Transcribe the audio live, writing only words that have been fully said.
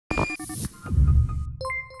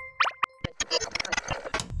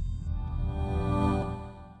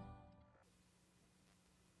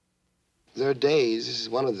There are days, this is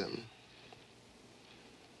one of them,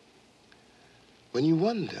 when you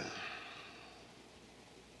wonder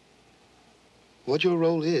what your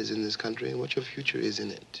role is in this country and what your future is in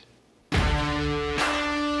it. Black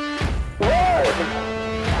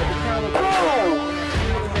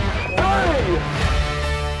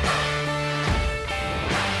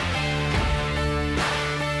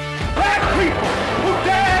people who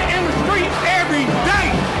die in the street every day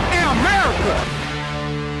in America.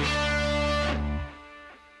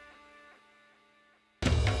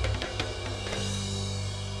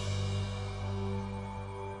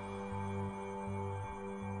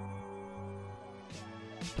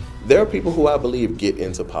 There are people who I believe get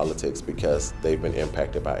into politics because they've been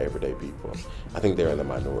impacted by everyday people. I think they're in the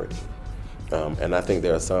minority. And I think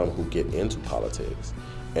there are some who get into politics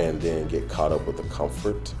and then get caught up with the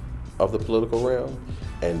comfort of the political realm,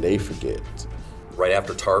 and they forget. Right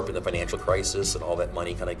after TARP and the financial crisis and all that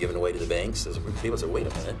money kind of given away to the banks, people said, wait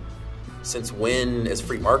a minute, since when, as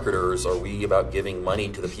free marketers, are we about giving money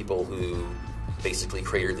to the people who basically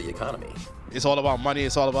created the economy? It's all about money.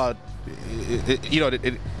 It's all about,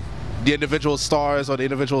 the individual stars or the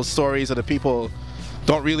individual stories of the people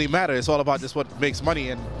don't really matter. It's all about just what makes money,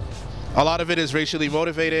 and a lot of it is racially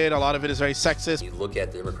motivated. A lot of it is very sexist. You look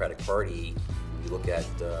at the Democratic Party, you look at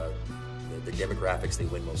the demographics they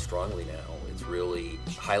win most strongly now. It's really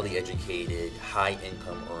highly educated,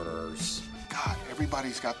 high-income earners. God,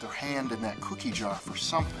 everybody's got their hand in that cookie jar for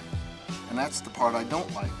something. And that's the part I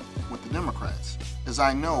don't like with the Democrats, is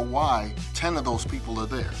I know why 10 of those people are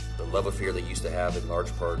there. The love affair they used to have in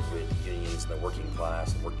large part with unions and the working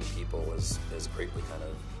class and working people has greatly kind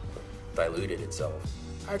of diluted itself.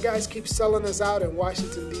 Our guys keep selling us out in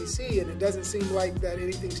Washington, D.C., and it doesn't seem like that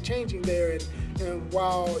anything's changing there. And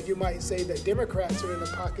while you might say that Democrats are in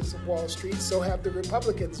the pockets of Wall Street, so have the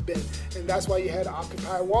Republicans been. And that's why you had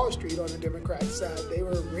Occupy Wall Street on the Democrat side. They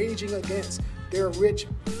were raging against their rich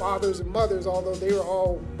fathers and mothers, although they were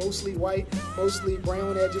all mostly white, mostly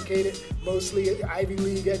brown educated, mostly Ivy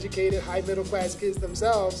League educated, high middle class kids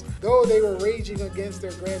themselves. Though they were raging against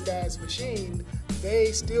their granddad's machine,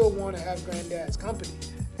 they still want to have granddad's company.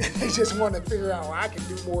 And they just want to figure out, well, I can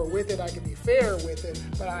do more with it, I can be fair with it,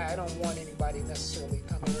 but I don't want anybody necessarily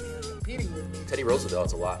coming in here and competing with me. Teddy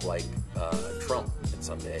Roosevelt's a lot like Trump in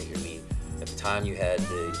some day. I mean, at the time you had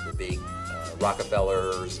the big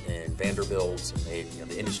Rockefellers and Vanderbilts, and they,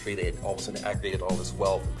 the industry, they had all of a sudden aggregated all this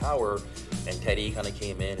wealth and power, and Teddy kind of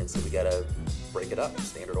came in and said, we got to break it up,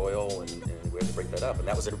 Standard Oil, and we have to break that up. And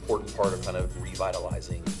that was an important part of kind of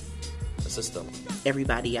revitalizing the system.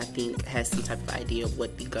 Everybody, I think, has some type of idea of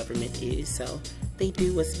what the government is, so they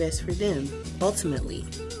do what's best for them, ultimately,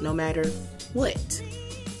 no matter what.